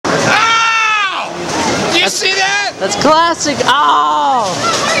That's classic. Oh!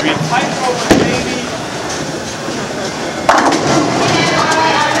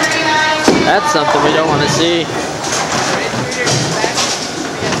 That's something we don't want to see.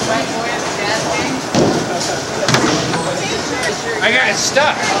 I got it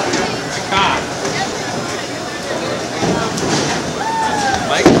stuck. God.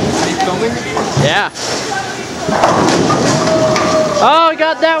 Mike, are you filming? Yeah. Oh, I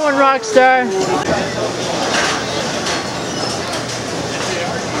got that one, Rockstar.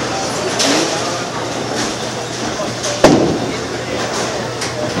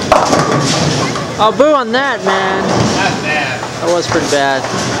 Oh, boo on that, man. Not bad. That was pretty bad.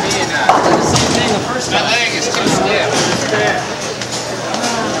 The same thing the first time. My leg is too stiff.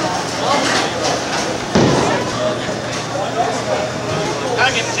 I'll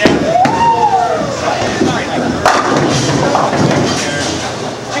get it down.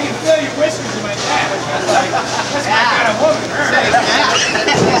 I can feel your whiskers in my neck. That's my kind of woman.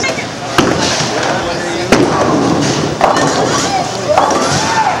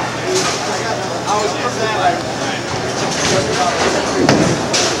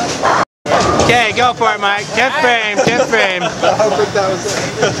 Okay, go for it, Mike. 10th frame, 10th frame. How quick that was.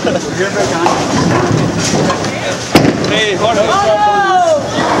 Hey, hold on.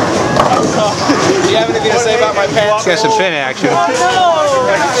 Do you have anything to say about my pants? Got some fin action.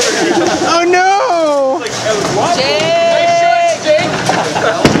 Oh no!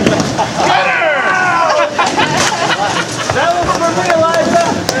 That was for real, Liza.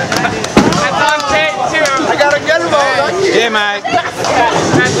 That's on tape too. I got a gun ball. Yeah, Mike.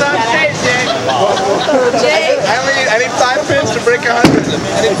 That's on tape, Jake. I need 5 pins to break 100.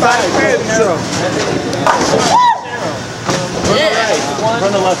 I need 5 pins. Yeah.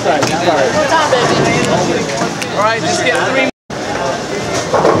 Run the left side. Sorry. One time, baby. All right, just get 3.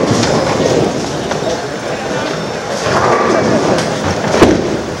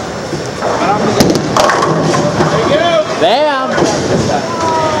 Bam!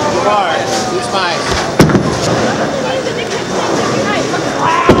 Who's mine?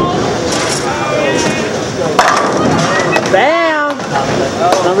 Bam!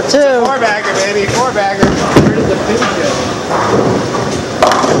 Number 2. 4-bagger, baby. 4-bagger. Where did the pin go?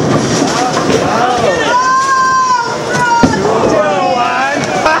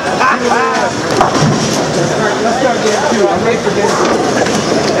 Let's start game 2. I'm ready for game 2.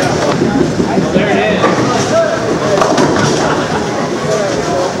 There it is.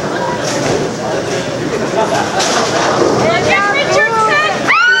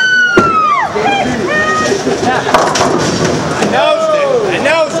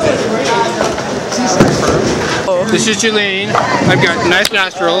 This is Julene. I've got nice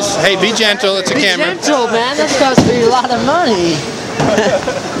nostrils. Hey, be gentle. It's a camera. Be gentle, man. That costs me a lot of money.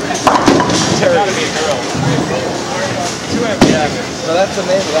 So that's the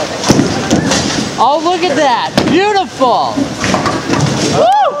name of that. Oh, look at that. Beautiful. Woo!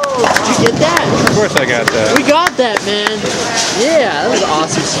 Did you get that? Of course I got that. We got that, man. Yeah, that was an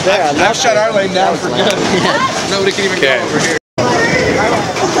awesome spare. I've shut our lane down for good. Nobody can even go over here.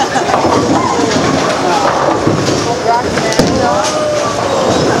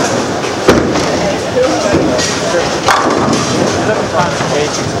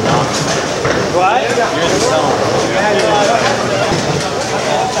 What? You're in the zone.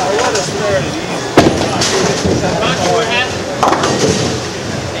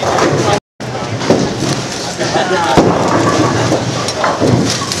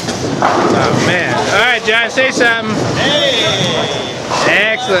 Oh man. Alright, John, say something. Hey!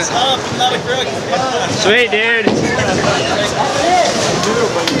 Excellent. I'm not a crook. Sweet, dude.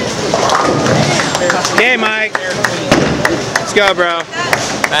 Okay, Mike. Let's go, bro.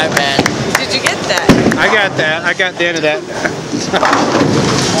 Alright, man. Did you get that? I got that. I got the end of that.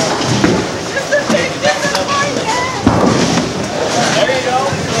 There you go.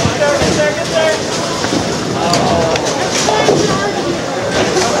 Get there.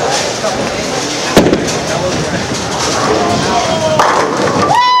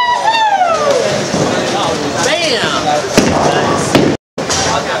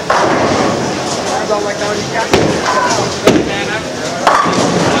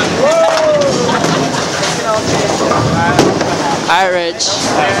 Hi, Rich.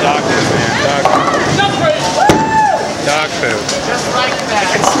 Dog food, man. Dog food. Dog food. Just like that.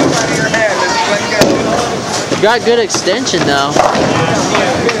 It's still out of your hand. Just let go. You got good extension, though.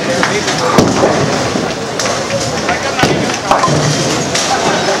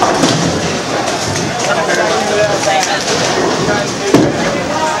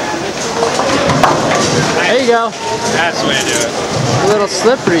 There you go. That's the way to do it. A little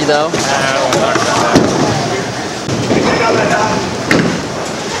slippery, though. I don't want to talk about that.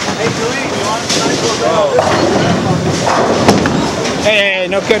 Hey,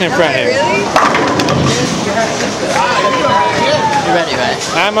 no cutting in front here. Really? You ready, right?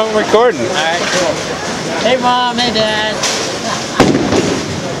 I'm recording. Alright, cool. Hey Mom, hey Dad.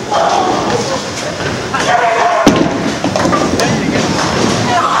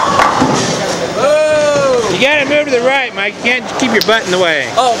 You gotta move to the right, Mike. You can't keep your butt in the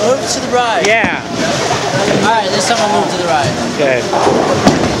way. Oh, move to the right. Yeah. Alright, this time I'll move to the right. Okay.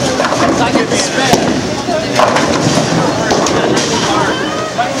 So I get the spin.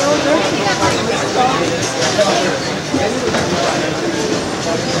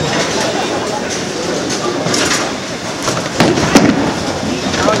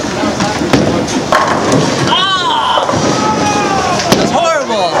 That's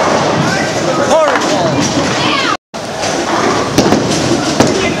horrible! Horrible!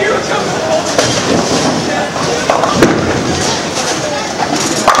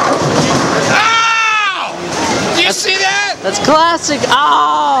 Ow! Do you see that? That's classic!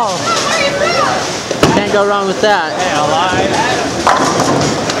 Oh! Can't go wrong with that. Hey, alive.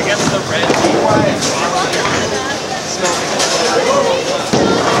 I guess the red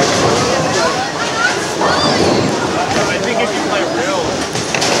I think if you play real.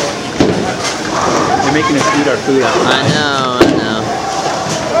 You're making us eat our food. I know.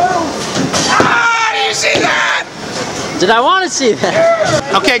 Ah, do you see that? Did I want to see that?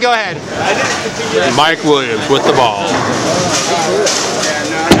 Okay, go ahead. Mike Williams with the ball.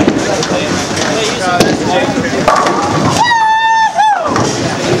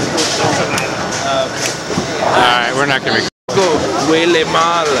 Alright, we're not going to Huele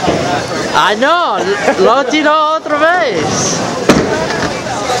mal. I know, lo tiró otra vez.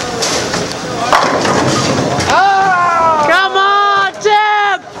 Come on,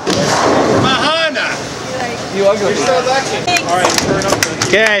 Tim! Mahana. You ugly. You're so lucky. Alright, turn up.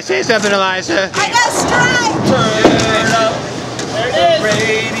 Okay, say something, Eliza. I got striped. Turn up.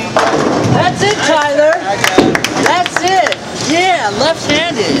 That's it, Tyler. That's it. Yeah,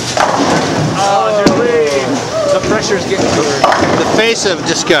 left-handed. Oh, Julie. The pressure's getting to her. The face of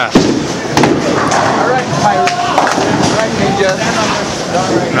disgust. Alright, pirate. Alright, ninja.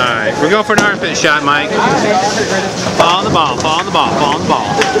 Alright, we're going for an armpit shot, Mike. Fall on the ball, fall on the ball, fall on the ball.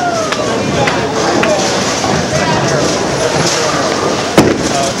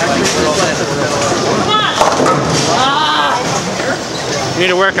 You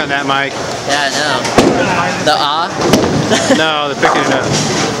need to work on that, Mike. Yeah, I know. The No, they're picking it up.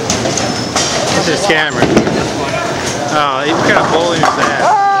 This is Cameron. Oh, what kind of bowling is that?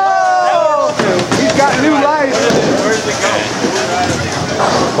 Oh! He's got new life. Where's it go?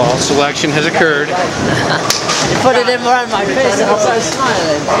 Ball selection has occurred. You put it in more on my face and I'll start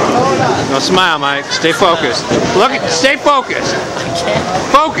smiling. No, smile, Mike. Stay focused. Look, stay focused. I can't.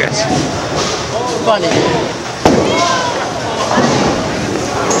 Focus. Funny.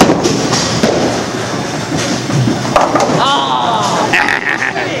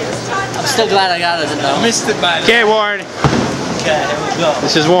 I'm still glad I got it though. Missed it by Okay, Warren. Okay, here we go.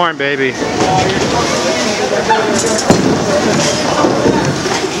 This is Warren, baby.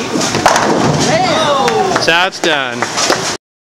 That's how it's done.